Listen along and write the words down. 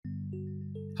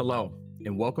Hello,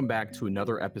 and welcome back to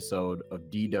another episode of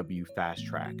DW Fast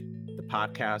Track, the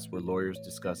podcast where lawyers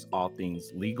discuss all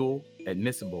things legal,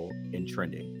 admissible, and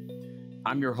trending.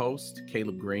 I'm your host,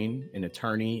 Caleb Green, an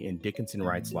attorney in Dickinson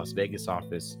Wright's Las Vegas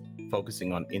office,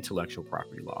 focusing on intellectual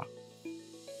property law.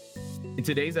 In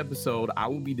today's episode, I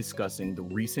will be discussing the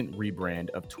recent rebrand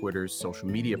of Twitter's social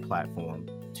media platform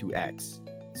to X.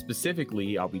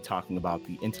 Specifically, I'll be talking about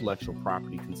the intellectual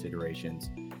property considerations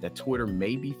that Twitter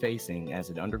may be facing as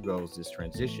it undergoes this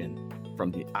transition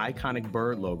from the iconic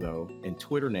bird logo and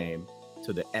Twitter name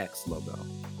to the X logo.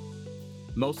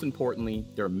 Most importantly,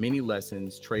 there are many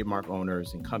lessons trademark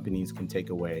owners and companies can take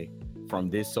away from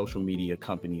this social media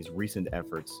company's recent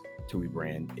efforts to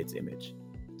rebrand its image.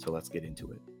 So let's get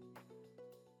into it.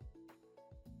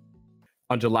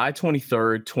 On July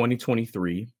 23rd,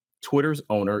 2023, Twitter's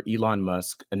owner, Elon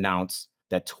Musk, announced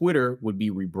that Twitter would be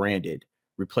rebranded,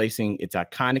 replacing its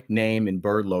iconic name and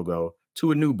bird logo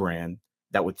to a new brand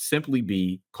that would simply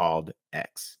be called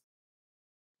X.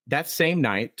 That same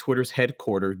night, Twitter's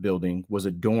headquarters building was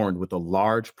adorned with a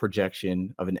large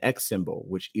projection of an X symbol,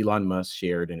 which Elon Musk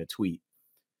shared in a tweet.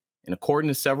 And according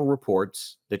to several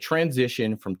reports, the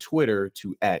transition from Twitter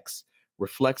to X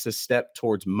reflects a step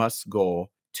towards Musk's goal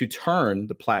to turn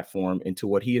the platform into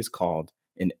what he has called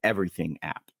an everything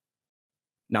app.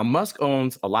 Now, Musk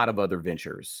owns a lot of other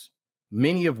ventures,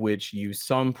 many of which use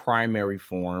some primary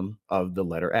form of the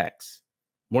letter X.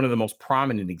 One of the most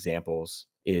prominent examples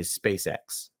is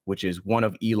SpaceX, which is one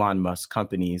of Elon Musk's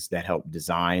companies that help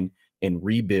design and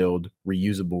rebuild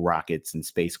reusable rockets and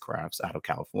spacecrafts out of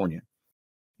California.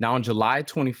 Now, on July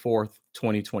 24th,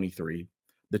 2023,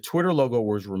 the Twitter logo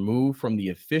was removed from the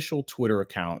official Twitter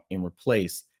account and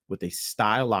replaced with a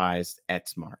stylized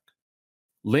X mark.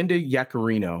 Linda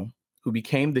Yaccarino, who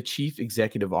became the chief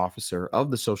executive officer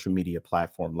of the social media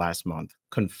platform last month,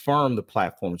 confirmed the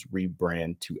platform's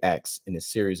rebrand to X in a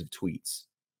series of tweets.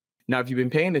 Now, if you've been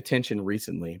paying attention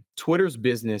recently, Twitter's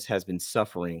business has been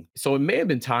suffering, so it may have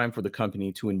been time for the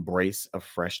company to embrace a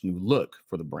fresh new look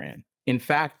for the brand. In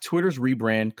fact, Twitter's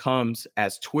rebrand comes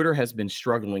as Twitter has been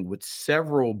struggling with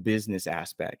several business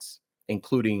aspects,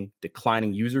 including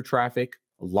declining user traffic,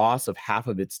 loss of half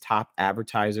of its top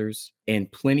advertisers,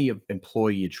 and plenty of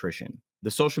employee attrition. The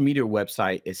social media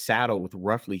website is saddled with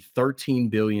roughly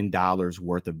 $13 billion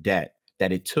worth of debt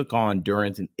that it took on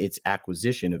during its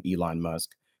acquisition of Elon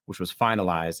Musk, which was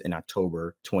finalized in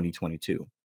October 2022.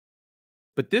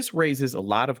 But this raises a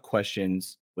lot of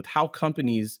questions with how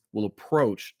companies will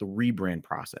approach the rebrand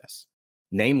process.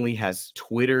 Namely, has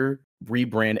Twitter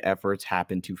rebrand efforts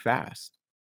happened too fast?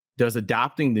 Does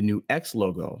adopting the new X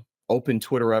logo open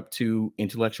Twitter up to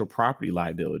intellectual property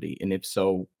liability? And if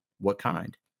so, what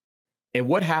kind? And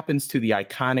what happens to the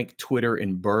iconic Twitter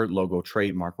and bird logo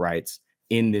trademark rights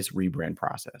in this rebrand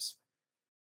process?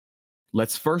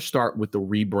 Let's first start with the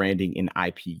rebranding and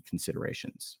IP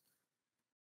considerations.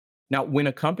 Now, when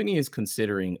a company is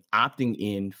considering opting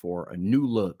in for a new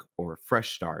look or a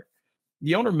fresh start,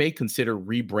 the owner may consider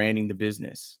rebranding the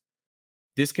business.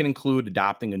 This can include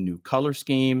adopting a new color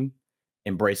scheme,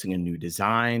 embracing a new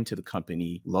design to the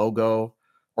company logo,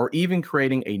 or even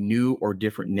creating a new or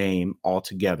different name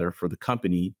altogether for the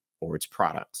company or its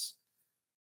products.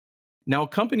 Now, a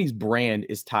company's brand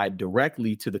is tied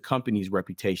directly to the company's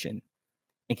reputation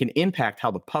and can impact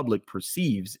how the public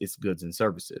perceives its goods and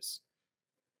services.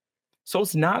 So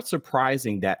it's not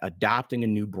surprising that adopting a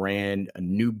new brand, a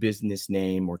new business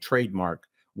name, or trademark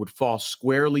would fall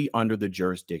squarely under the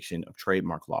jurisdiction of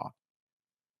trademark law.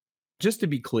 Just to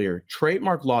be clear,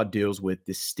 trademark law deals with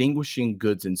distinguishing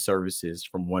goods and services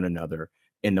from one another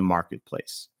in the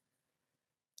marketplace.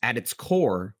 At its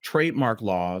core, trademark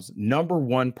law's number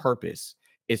one purpose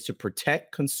is to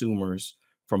protect consumers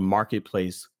from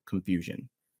marketplace confusion.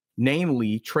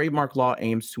 Namely, trademark law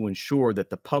aims to ensure that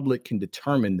the public can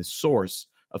determine the source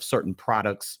of certain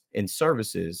products and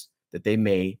services that they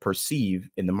may perceive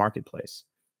in the marketplace.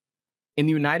 In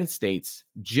the United States,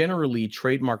 generally,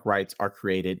 trademark rights are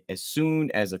created as soon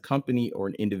as a company or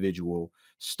an individual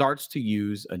starts to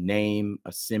use a name,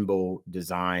 a symbol,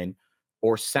 design,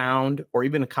 or sound, or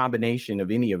even a combination of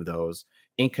any of those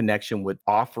in connection with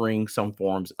offering some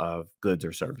forms of goods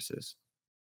or services.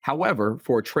 However,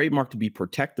 for a trademark to be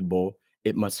protectable,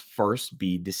 it must first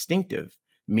be distinctive,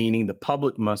 meaning the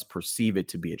public must perceive it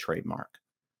to be a trademark.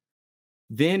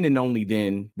 Then and only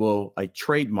then will a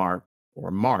trademark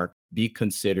or mark be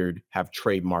considered have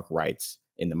trademark rights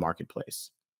in the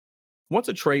marketplace. Once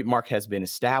a trademark has been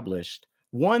established,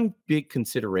 one big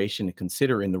consideration to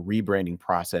consider in the rebranding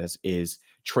process is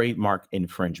trademark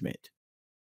infringement.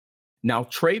 Now,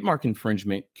 trademark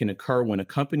infringement can occur when a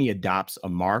company adopts a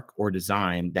mark or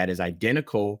design that is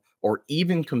identical or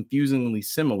even confusingly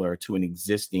similar to an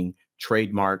existing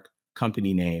trademark,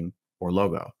 company name, or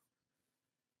logo.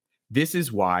 This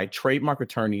is why trademark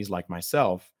attorneys like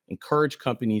myself encourage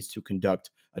companies to conduct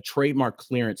a trademark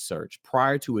clearance search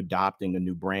prior to adopting a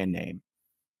new brand name.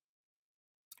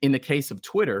 In the case of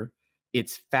Twitter,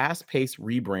 its fast paced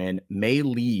rebrand may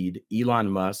lead Elon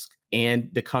Musk and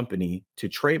the company to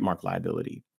trademark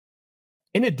liability.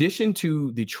 In addition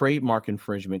to the trademark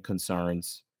infringement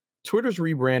concerns, Twitter's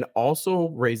rebrand also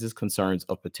raises concerns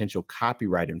of potential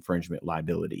copyright infringement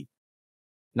liability.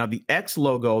 Now, the X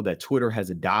logo that Twitter has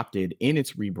adopted in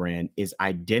its rebrand is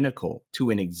identical to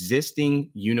an existing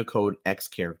Unicode X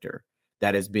character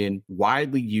that has been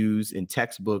widely used in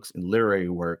textbooks and literary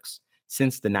works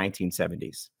since the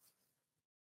 1970s.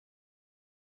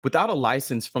 Without a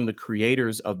license from the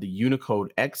creators of the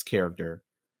Unicode X character,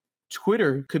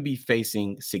 Twitter could be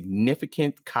facing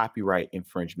significant copyright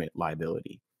infringement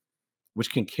liability,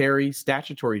 which can carry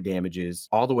statutory damages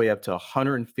all the way up to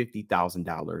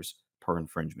 $150,000 per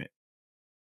infringement.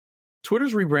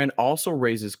 Twitter's rebrand also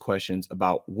raises questions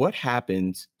about what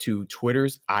happens to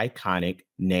Twitter's iconic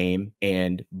name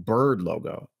and bird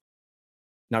logo.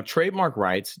 Now, trademark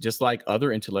rights, just like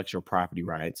other intellectual property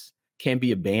rights, can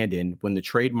be abandoned when the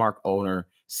trademark owner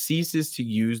ceases to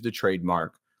use the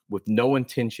trademark with no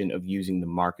intention of using the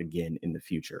mark again in the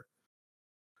future.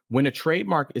 When a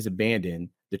trademark is abandoned,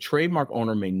 the trademark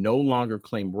owner may no longer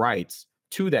claim rights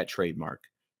to that trademark,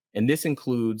 and this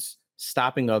includes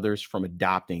stopping others from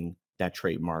adopting that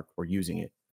trademark or using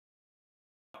it.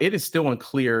 It is still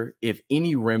unclear if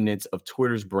any remnants of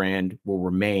Twitter's brand will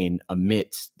remain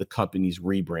amidst the company's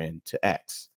rebrand to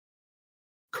X.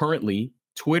 Currently,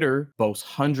 Twitter boasts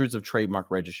hundreds of trademark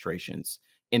registrations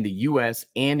in the US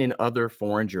and in other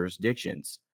foreign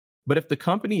jurisdictions. But if the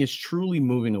company is truly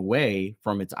moving away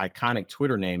from its iconic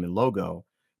Twitter name and logo,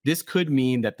 this could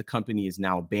mean that the company is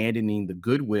now abandoning the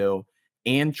goodwill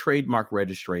and trademark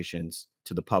registrations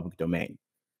to the public domain.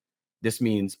 This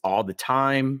means all the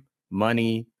time,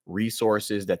 money,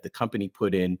 resources that the company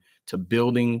put in to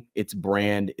building its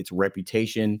brand, its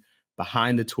reputation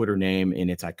behind the Twitter name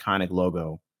and its iconic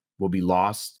logo will be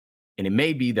lost. And it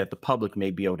may be that the public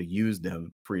may be able to use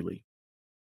them freely.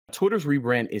 Twitter's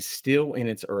rebrand is still in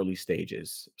its early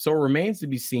stages, so it remains to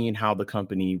be seen how the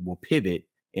company will pivot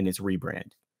in its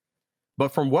rebrand.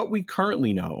 But from what we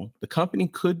currently know, the company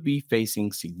could be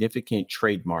facing significant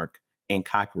trademark and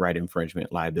copyright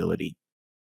infringement liability.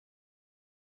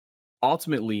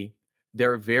 Ultimately,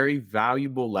 there are very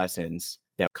valuable lessons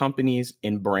that companies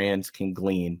and brands can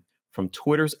glean from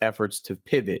Twitter's efforts to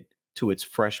pivot to its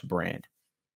fresh brand.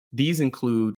 These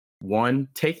include: one,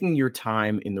 taking your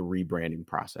time in the rebranding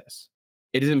process.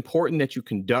 It is important that you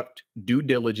conduct due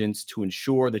diligence to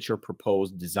ensure that your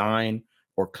proposed design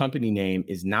or company name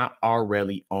is not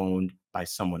already owned by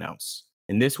someone else.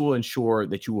 And this will ensure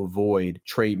that you avoid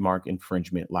trademark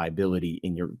infringement liability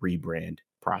in your rebrand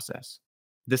process.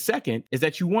 The second is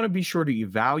that you want to be sure to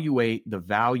evaluate the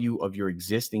value of your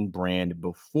existing brand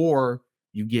before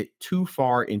you get too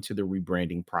far into the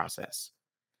rebranding process.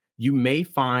 You may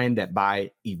find that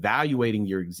by evaluating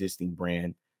your existing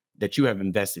brand, that you have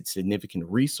invested significant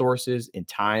resources and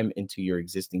time into your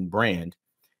existing brand,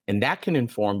 and that can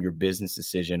inform your business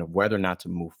decision of whether or not to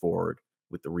move forward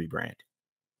with the rebrand.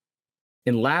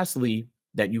 And lastly,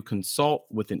 that you consult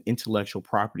with an intellectual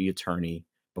property attorney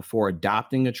before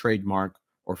adopting a trademark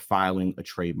or filing a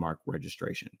trademark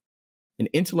registration. An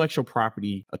intellectual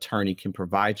property attorney can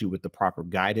provide you with the proper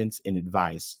guidance and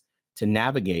advice to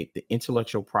navigate the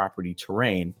intellectual property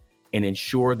terrain and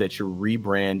ensure that your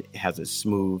rebrand has a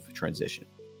smooth transition.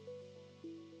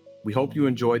 We hope you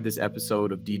enjoyed this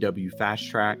episode of DW Fast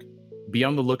Track. Be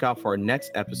on the lookout for our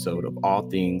next episode of all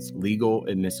things legal,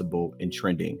 admissible, and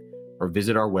trending, or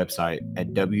visit our website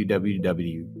at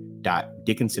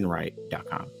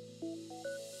www.dickinsonwright.com.